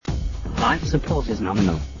Life support is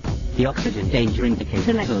nominal. The oxygen danger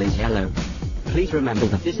indicator level is yellow. Please remember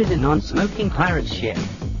that this is a non-smoking pirate ship.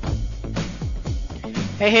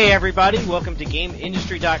 Hey everybody, welcome to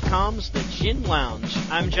GameIndustry.com's The Gin Lounge.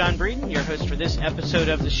 I'm John Breeden, your host for this episode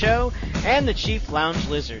of the show, and the Chief Lounge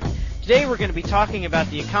Lizard. Today we're going to be talking about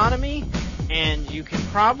the economy, and you can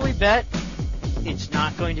probably bet it's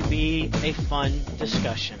not going to be a fun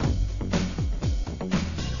discussion.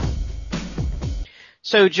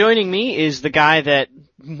 So joining me is the guy that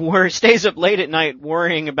stays up late at night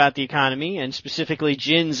worrying about the economy, and specifically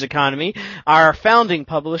Gin's economy, our founding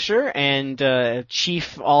publisher and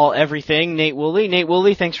chief everything, Nate Woolley. Nate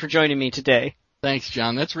Woolley, thanks for joining me today. Thanks,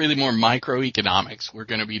 John. That's really more microeconomics. We're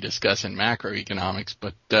going to be discussing macroeconomics,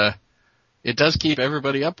 but it does keep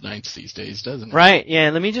everybody up nights these days, doesn't it? Right, yeah.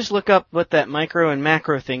 Let me just look up what that micro and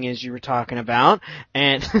macro thing is you were talking about.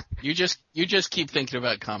 And You just keep thinking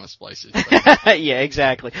about comma splices. Yeah,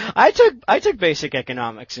 exactly. I took basic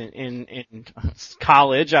economics in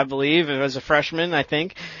college, I believe. As a freshman, I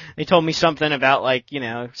think. They told me something about,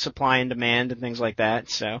 supply and demand and things like that,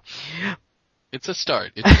 so. It's a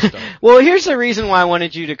start. Well, here's the reason why I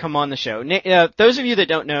wanted you to come on the show. Those of you that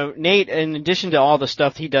don't know, Nate, in addition to all the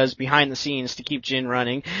stuff he does behind the scenes to keep Gin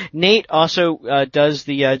running, Nate also does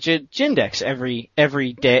the Gindex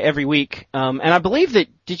every week. And I believe that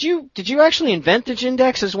did you actually invent the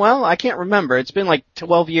Gindex as well? I can't remember. It's been like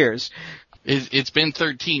 12 years. It's been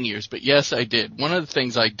 13 years, but yes, I did. One of the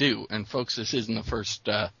things I do, and folks, this isn't the first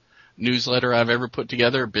newsletter I've ever put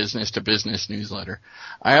together, a business-to-business newsletter.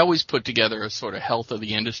 I always put together a sort of health of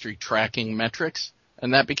the industry tracking metrics,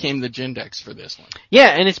 and that became the Gindex for this one. Yeah,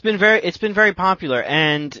 and it's been very popular.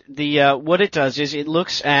 And the what it does is it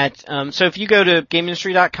looks at so if you go to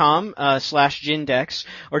GameIndustry.com /Gindex,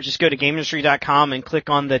 or just go to GameIndustry.com and click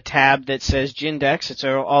on the tab that says Gindex, it's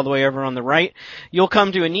all the way over on the right, you'll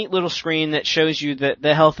come to a neat little screen that shows you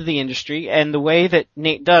the health of the industry. And the way that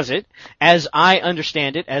Nate does it, as I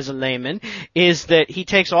understand it as a layman, is that he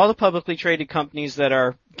takes all the publicly traded companies that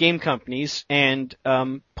are game companies and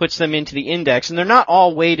puts them into the index, and they're not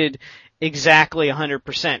all weighted exactly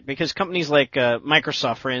 100%, because companies like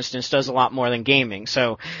Microsoft, for instance, does a lot more than gaming.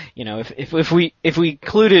 So, if we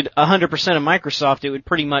included 100% of Microsoft, it would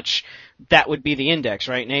pretty much, that would be the index,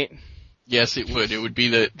 right, Nate? Yes, it would. It would be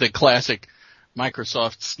the classic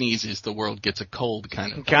Microsoft sneezes, the world gets a cold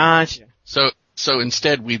kind of thing. Gotcha. So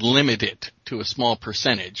instead we limit it to a small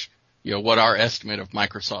percentage. What our estimate of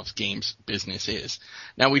Microsoft's games business is.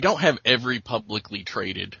 Now, we don't have every publicly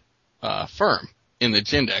traded firm in the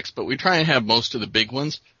Gindex, but we try and have most of the big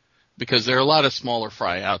ones, because there are a lot of smaller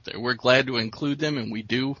fry out there. We're glad to include them, and we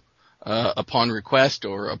do upon request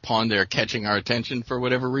or upon their catching our attention for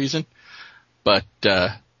whatever reason. But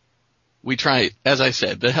we try, as I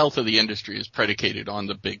said, the health of the industry is predicated on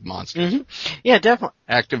the big monsters. Mm-hmm. Yeah, definitely.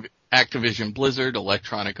 Activision Blizzard,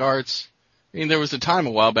 Electronic Arts. I mean, there was a time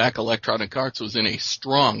a while back Electronic Arts was in a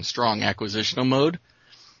strong acquisitional mode,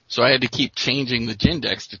 so I had to keep changing the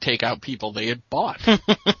Gindex to take out people they had bought.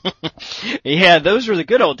 Yeah, those were the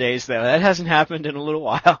good old days, though. That hasn't happened in a little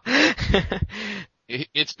while.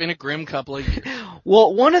 It's been a grim couple of years.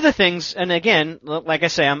 Well, one of the things, and again, like I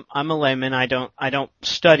say, I'm a layman. I don't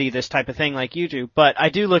study this type of thing like you do, but I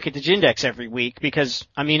do look at the Gindex every week because,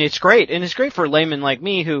 it's great, and it's great for a layman like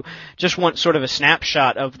me who just want sort of a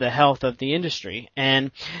snapshot of the health of the industry.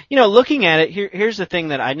 And, looking at it, here's the thing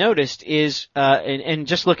that I noticed is, and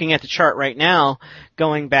just looking at the chart right now,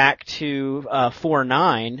 going back to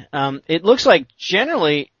 4.9, it looks like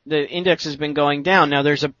generally the index has been going down. Now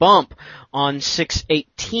there's a bump on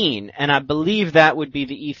 6.18, and I believe that would be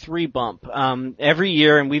the E3 bump. Every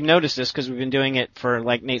year, and we've noticed this because we've been doing it for,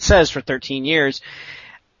 like Nate says, for 13 years,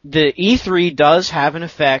 the E3 does have an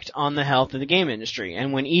effect on the health of the game industry.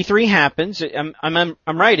 And when E3 happens, I'm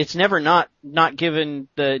right, it's never not given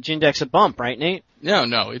the Gindex a bump, right, Nate?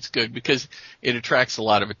 No, it's good because it attracts a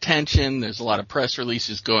lot of attention. There's a lot of press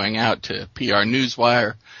releases going out to PR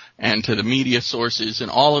Newswire and to the media sources,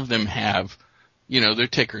 and all of them have, their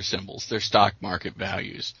ticker symbols, their stock market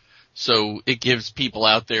values. So it gives people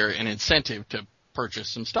out there an incentive to purchase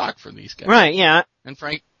some stock for these guys. Right, yeah. And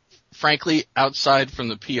frankly, outside from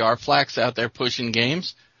the PR flacks out there pushing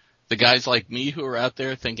games, the guys like me who are out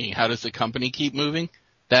there thinking, how does the company keep moving?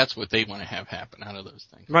 That's what they want to have happen out of those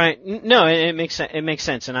things. Right. No, it makes sense. It makes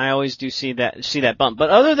sense, and I always do see that bump. But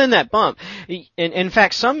other than that bump, in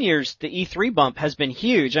fact, some years the E3 bump has been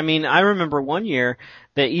huge. I remember one year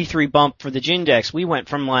the E3 bump for the Gindex, we went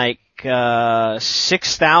from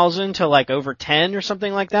 6,000 to like over 10 or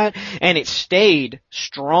something like that. And it stayed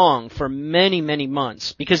strong for many, many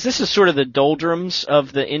months because this is sort of the doldrums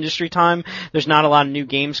of the industry time. There's not a lot of new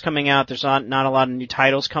games coming out. There's not a lot of new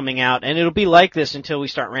titles coming out. And it'll be like this until we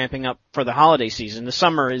start ramping up for the holiday season. The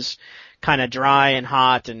summer is kind of dry and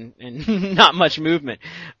hot and not much movement.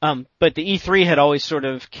 But the E3 had always sort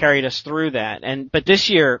of carried us through that. But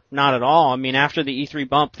this year, not at all. I mean, after the E3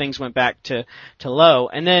 bump, things went back to low.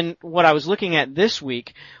 And then what I was looking at this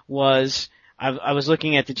week was, I was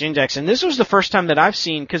looking at the Gindex, and this was the first time that I've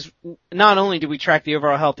seen, because not only do we track the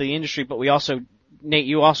overall health of the industry, but we also, Nate,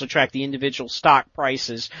 you also track the individual stock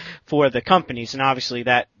prices for the companies, and obviously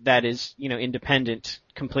that is, independent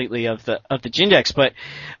completely of the Gindex, but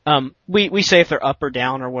we say if they're up or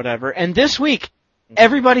down or whatever. And this week,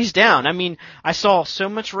 everybody's down. I mean, I saw so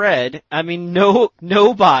much red. I mean,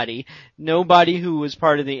 nobody who was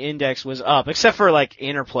part of the index was up, except for like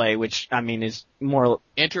Interplay, which I mean is more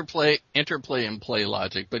Interplay and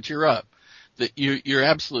PlayLogic, but you're up. You're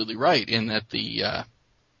absolutely right in that the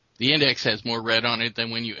index has more red on it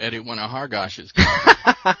than when you edit one of Hargosh's.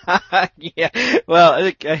 Yeah,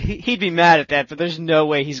 well, he'd be mad at that, but there's no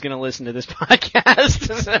way he's going to listen to this podcast.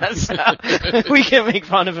 So we can make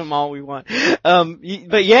fun of him all we want.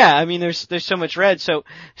 But yeah, I mean, there's so much red. So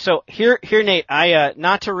here, Nate, I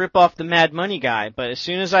not to rip off the Mad Money guy, but as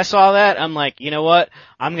soon as I saw that, I'm like, you know what?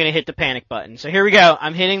 I'm going to hit the panic button. So here we go.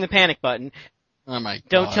 I'm hitting the panic button. Oh my God.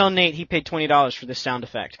 Don't tell Nate he paid $20 for this sound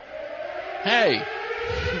effect. Hey.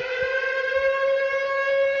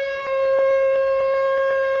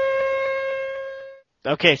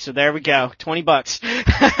 Okay, so there we go.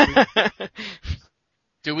 $20.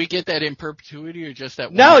 Do we get that in perpetuity or just that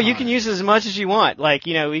one No, time? you can use it as much as you want. Like,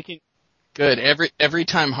 we can. Good. Every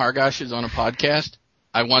time Hargosh is on a podcast,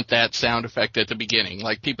 I want that sound effect at the beginning.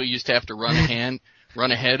 Like people used to have to run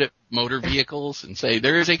ahead at motor vehicles and say,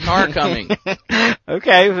 "There is a car coming."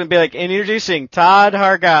 Okay, it would be like introducing Todd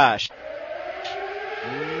Hargosh.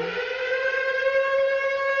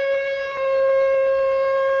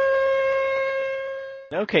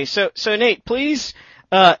 Okay, so Nate, please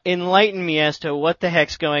enlighten me as to what the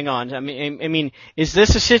heck's going on. I mean, is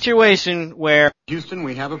this a situation where Houston,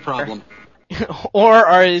 we have a problem,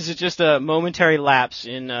 or is it just a momentary lapse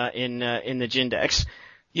in the Gindex?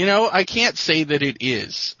 I can't say that it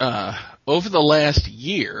is. Over the last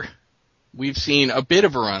year, we've seen a bit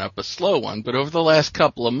of a run-up, a slow one, but over the last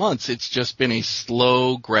couple of months, it's just been a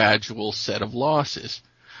slow, gradual set of losses.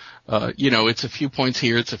 It's a few points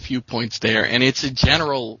here, it's a few points there, and it's a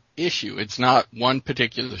general issue. It's not one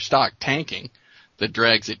particular stock tanking that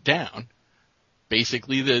drags it down.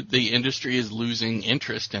 Basically, the industry is losing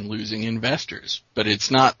interest and losing investors, but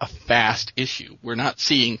it's not a fast issue. We're not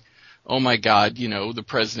seeing, oh my God, the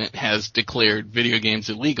president has declared video games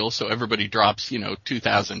illegal, so everybody drops,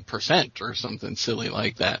 2,000% or something silly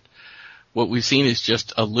like that. What we've seen is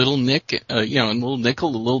just a little nickel, a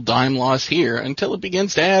little dime loss here until it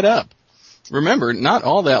begins to add up. Remember, not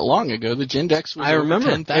all that long ago, the Gindex was over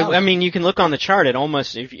 10,000. I mean, you can look on the chart. It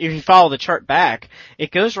almost, if you follow the chart back,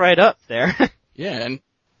 it goes right up there. Yeah,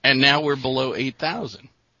 and now we're below 8,000.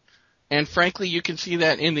 And frankly, you can see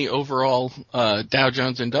that in the overall Dow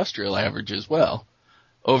Jones Industrial Average as well.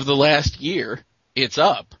 Over the last year, it's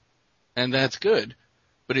up, and that's good.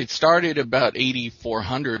 But it started about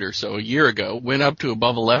 8,400 or so a year ago, went up to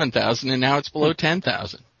above 11,000, and now it's below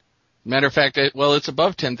 10,000. Matter of fact, it's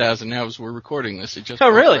above 10,000 now as we're recording this. It just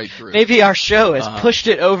broke really? Right through. Maybe our show has pushed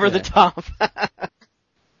it over the top.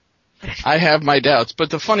 I have my doubts. But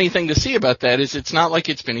the funny thing to see about that is it's not like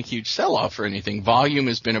it's been a huge sell-off or anything. Volume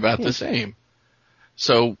has been about the same.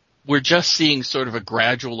 So we're just seeing sort of a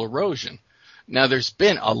gradual erosion. Now there's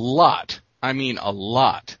been a lot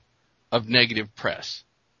of negative press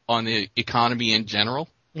on the economy in general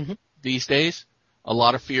these days. A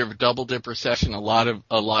lot of fear of a double-dip recession, a lot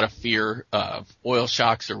of fear of oil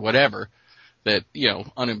shocks or whatever, that,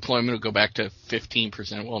 unemployment will go back to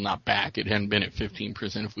 15%. Well, not back. It hadn't been at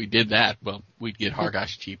 15%. If we did that, well, we'd get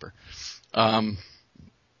Hargosh cheaper.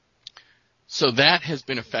 So that has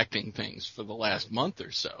been affecting things for the last month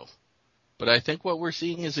or so. But I think what we're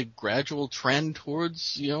seeing is a gradual trend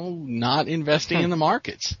towards, not investing in the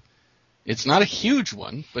markets. It's not a huge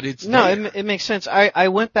one, but it's it makes sense. I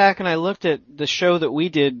went back and I looked at the show that we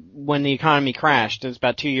did when the economy crashed. It was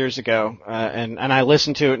about 2 years ago, and I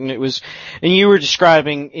listened to it, and you were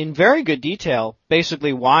describing in very good detail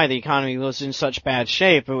basically why the economy was in such bad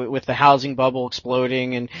shape with the housing bubble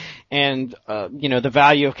exploding and the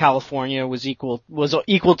value of California was equal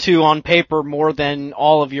to on paper more than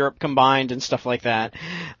all of Europe combined and stuff like that.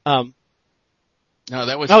 No,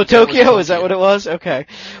 that was Tokyo. Is that what it was? Okay.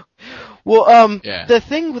 Yeah. The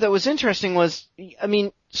thing that was interesting was, I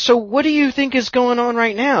mean, so what do you think is going on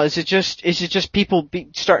right now? Is it just people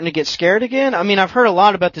starting to get scared again? I mean, I've heard a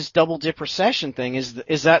lot about this double dip recession thing.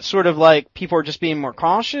 Is that sort of like people are just being more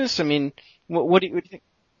cautious? I mean, what do you think?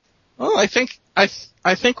 Well, I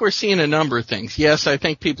think we're seeing a number of things. Yes, I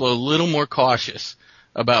think people are a little more cautious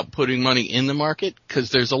about putting money in the market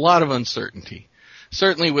because there's a lot of uncertainty.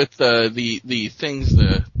 Certainly with the things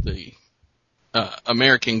the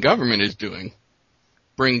American government is doing,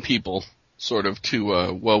 bring people sort of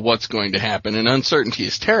to what's going to happen, and uncertainty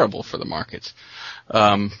is terrible for the markets.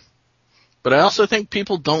 But I also think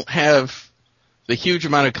people don't have the huge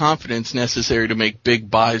amount of confidence necessary to make big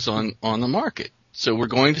buys on the market. So we're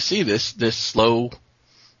going to see this slow,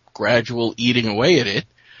 gradual eating away at it.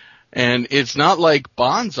 And it's not like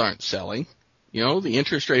bonds aren't selling. You know, the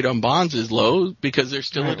interest rate on bonds is low because there's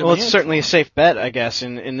still a demand. Well, it's certainly a safe bet, I guess,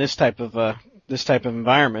 in this type of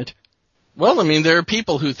environment. Well, I mean, there are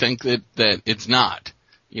people who think that it's not.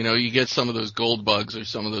 You know, you get some of those gold bugs or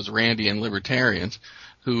some of those Randian libertarians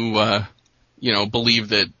who, believe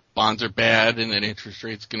that bonds are bad and that interest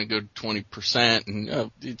rate's going to go to 20%,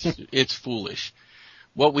 and it's foolish.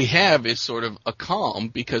 What we have is sort of a calm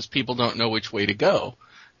because people don't know which way to go.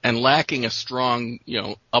 And lacking a strong,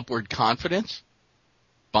 upward confidence,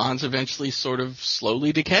 bonds eventually sort of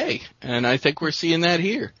slowly decay. And I think we're seeing that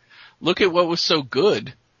here. Look at what was so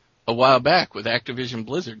good a while back with Activision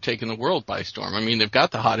Blizzard taking the world by storm. I mean, they've got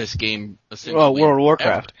the hottest game essentially. Well, World of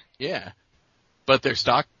Warcraft. Ever. Yeah. But their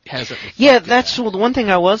stock hasn't. Yeah, that's the one thing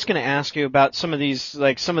I was going to ask you about some of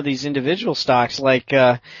these individual stocks, like,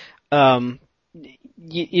 I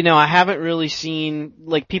haven't really seen,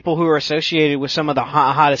 like, people who are associated with some of the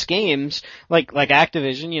hottest games, like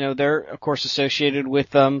Activision, they're, of course, associated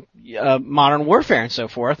with, Modern Warfare and so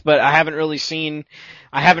forth, but I haven't really seen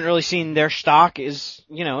their stock is,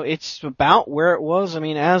 it's about where it was. I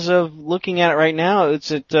mean, as of looking at it right now,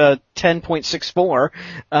 it's at, 10.64,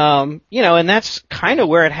 and that's kind of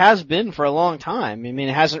where it has been for a long time. I mean,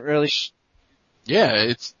 it hasn't really.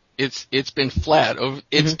 Yeah, it's been flat.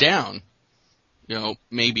 It's down.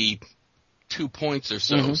 Maybe 2 points or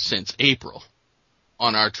so since April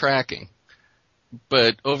on our tracking.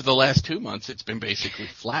 But over the last 2 months, it's been basically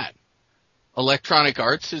flat. Electronic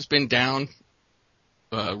Arts has been down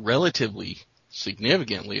relatively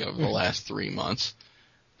significantly over the last 3 months,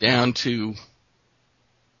 down to,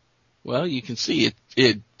 well, you can see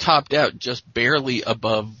it topped out just barely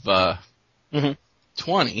above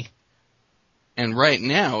 20. And right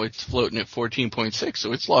now it's floating at 14.6,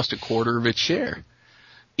 so it's lost a quarter of its share.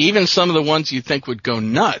 Even some of the ones you think would go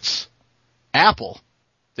nuts, Apple,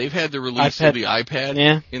 they've had the release of the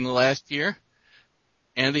iPad in the last year,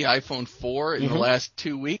 and the iPhone 4 in the last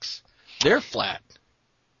 2 weeks. They're flat.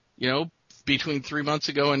 Between 3 months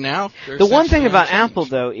ago and now. The one thing about Apple,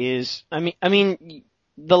 though, is, I mean,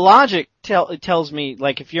 the logic tells me,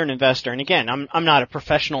 like, if you're an investor, and again, I'm not a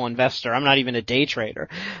professional investor, I'm not even a day trader,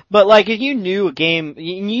 but like, if you knew a game,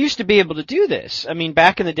 you used to be able to do this. I mean,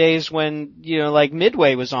 back in the days when, like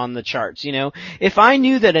Midway was on the charts, if I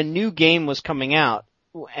knew that a new game was coming out,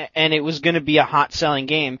 and it was going to be a hot selling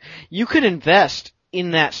game, you could invest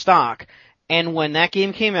in that stock, and when that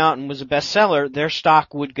game came out and was a bestseller, their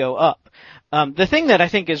stock would go up. The thing that I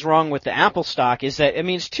think is wrong with the Apple stock is that,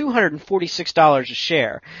 it's $246 a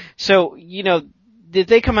share. So, did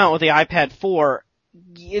they come out with the iPad 4?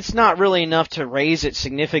 It's not really enough to raise it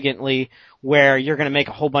significantly where you're going to make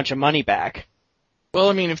a whole bunch of money back.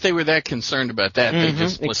 Well, if they were that concerned about that, they'd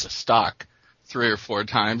just split the stock 3 or 4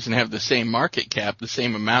 times and have the same market cap, the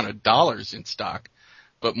same amount of dollars in stock,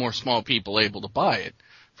 but more small people able to buy it.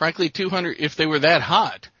 Frankly, 200, if they were that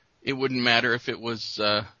hot, it wouldn't matter if it was,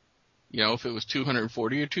 if it was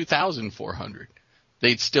 240 or 2,400,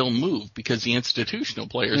 they'd still move because the institutional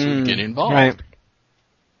players would get involved. Right.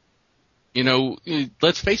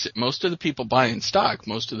 Let's face it, most of the people buying stock,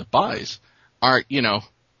 most of the buys aren't,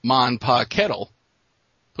 ma and pa kettle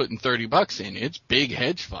putting $30 in. It's big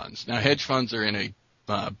hedge funds. Now, hedge funds are in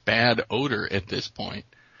a bad odor at this point,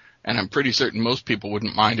 and I'm pretty certain most people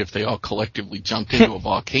wouldn't mind if they all collectively jumped into a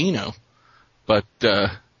volcano. But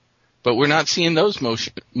we're not seeing those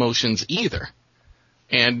motions either.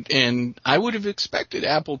 And I would have expected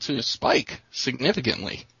Apple to spike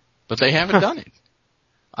significantly, but they haven't done it.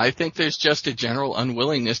 I think there's just a general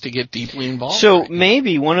unwillingness to get deeply involved. So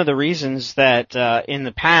maybe one of the reasons that in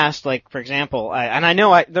the past, like for example,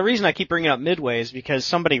 the reason I keep bringing up Midway is because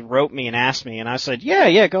somebody wrote me and asked me, and I said,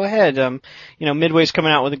 yeah, go ahead. Midway's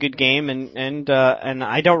coming out with a good game, and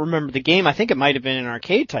I don't remember the game. I think it might have been an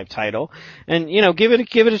arcade type title, and give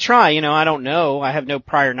it a try. I don't know. I have no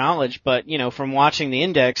prior knowledge, but from watching the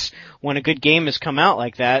index, when a good game has come out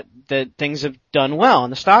like that things have done well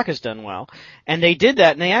and the stock has done well. And they did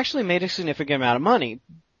that and they actually made a significant amount of money.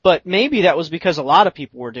 But maybe that was because a lot of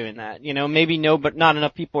people were doing that. Maybe but not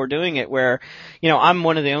enough people are doing it where, I'm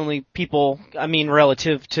one of the only people,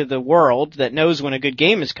 relative to the world that knows when a good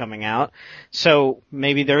game is coming out. So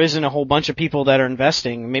maybe there isn't a whole bunch of people that are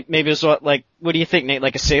investing. Maybe it's what do you think, Nate?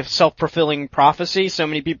 Like a self-fulfilling prophecy? So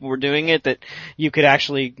many people were doing it that you could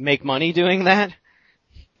actually make money doing that?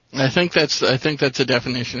 I think that's a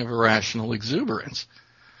definition of irrational exuberance.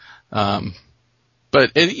 But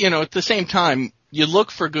at the same time, you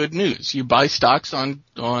look for good news. You buy stocks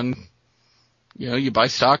you buy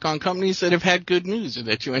stock on companies that have had good news or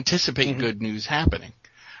that you anticipate good news happening.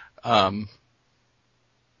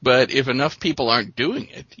 But if enough people aren't doing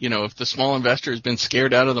it, if the small investor has been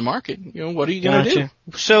scared out of the market, what are you going to do?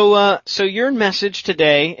 So your message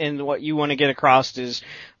today and what you want to get across is,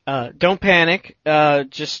 don't panic.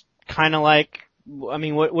 Just kind of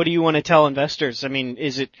what do you want to tell investors?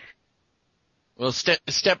 Is it? Well,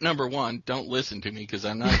 step number one, don't listen to me because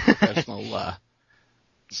I'm not a professional,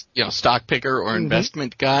 stock picker or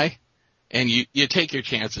investment guy. And you take your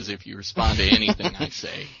chances if you respond to anything I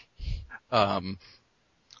say.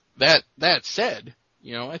 That said,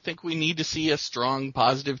 I think we need to see a strong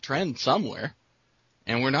positive trend somewhere,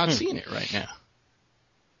 and we're not seeing it right now.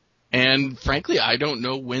 And frankly, I don't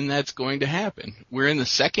know when that's going to happen. We're in the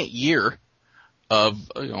second year of,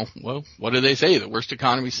 what do they say? The worst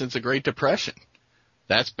economy since the Great Depression.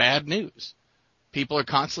 That's bad news. People are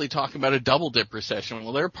constantly talking about a double dip recession.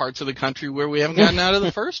 Well, there are parts of the country where we haven't gotten out of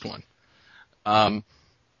the first one.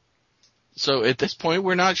 So at this point,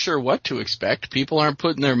 we're not sure what to expect. People aren't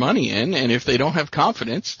putting their money in, and if they don't have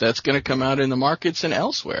confidence, that's going to come out in the markets and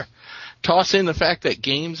elsewhere. Toss in the fact that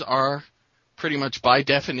games are pretty much by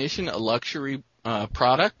definition a luxury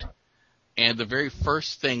product, and the very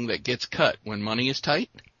first thing that gets cut when money is tight.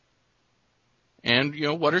 And,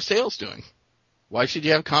 what are sales doing? Why should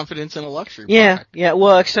you have confidence in a luxury product? Yeah,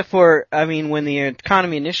 well, except for, when the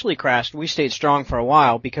economy initially crashed, we stayed strong for a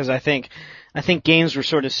while because I think games were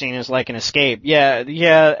sort of seen as like an escape. Yeah,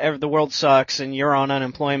 the world sucks and you're on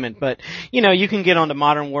unemployment, but, you can get onto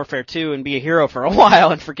Modern Warfare 2 and be a hero for a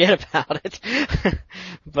while and forget about it.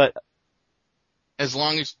 But as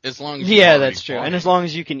long as yeah, that's true. And as long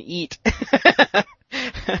as you can eat.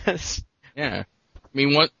 Yeah.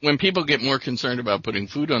 When people get more concerned about putting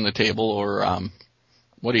food on the table or,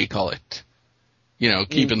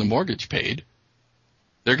 keeping the mortgage paid,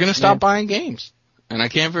 they're going to stop buying games. And I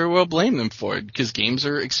can't very well blame them for it because games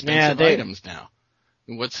are expensive items now.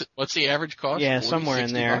 What's the average cost? Yeah, 40, somewhere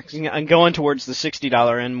in there. $60? I'm going towards the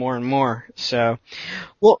 $60 end more and more. So,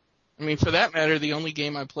 well. For that matter, the only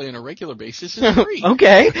game I play on a regular basis is free.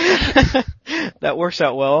 Okay. That works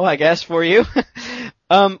out well, I guess, for you.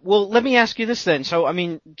 Well, let me ask you this then. So, I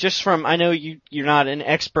know you're not an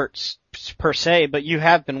expert per se, but you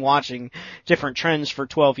have been watching different trends for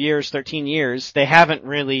 12 years, 13 years. There hasn't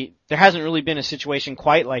really been a situation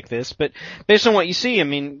quite like this, but based on what you see,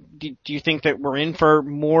 do you think that we're in for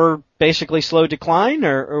more basically slow decline,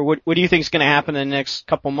 or what do you think is going to happen in the next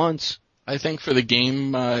couple months? I think for the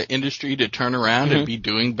game industry to turn around and be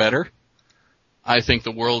doing better, I think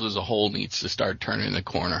the world as a whole needs to start turning the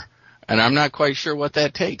corner. And I'm not quite sure what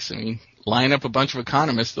that takes. Line up a bunch of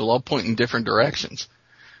economists, they'll all point in different directions.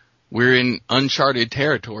 We're in uncharted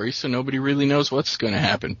territory, so nobody really knows what's going to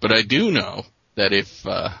happen. But I do know that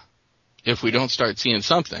if we don't start seeing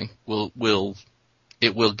something,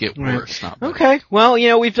 it will get worse. Not better. Okay. Well,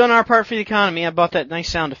 we've done our part for the economy. I bought that nice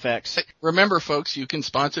sound effects. Remember, folks, you can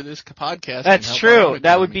sponsor this podcast. That's true.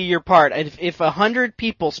 That would be your part. If 100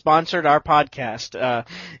 people sponsored our podcast,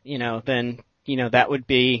 then that would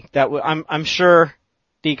be I'm sure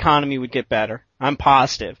the economy would get better. I'm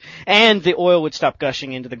positive, and the oil would stop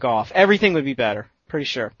gushing into the Gulf. Everything would be better. Pretty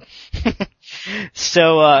sure.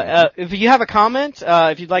 So, if you have a comment,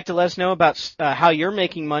 if you'd like to let us know about how you're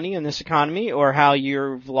making money in this economy or how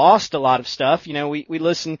you've lost a lot of stuff, we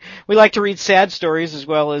like to read sad stories as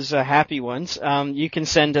well as happy ones. You can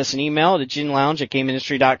send us an email to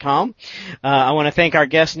ginlounge@gameindustry.com. I want to thank our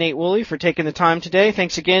guest Nate Woolley for taking the time today.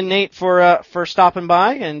 Thanks again, Nate, for stopping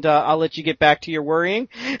by, and I'll let you get back to your worrying.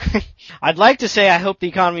 I'd like to say I hope the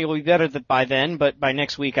economy will be better by then, but by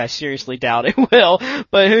next week I seriously doubt it will.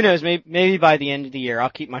 But who knows? Maybe by the end of the year. I'll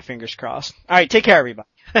keep my fingers crossed. All right, take care, everybody.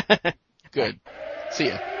 Good. See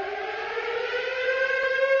ya.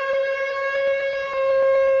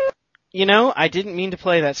 I didn't mean to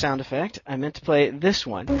play that sound effect. I meant to play this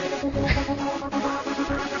one.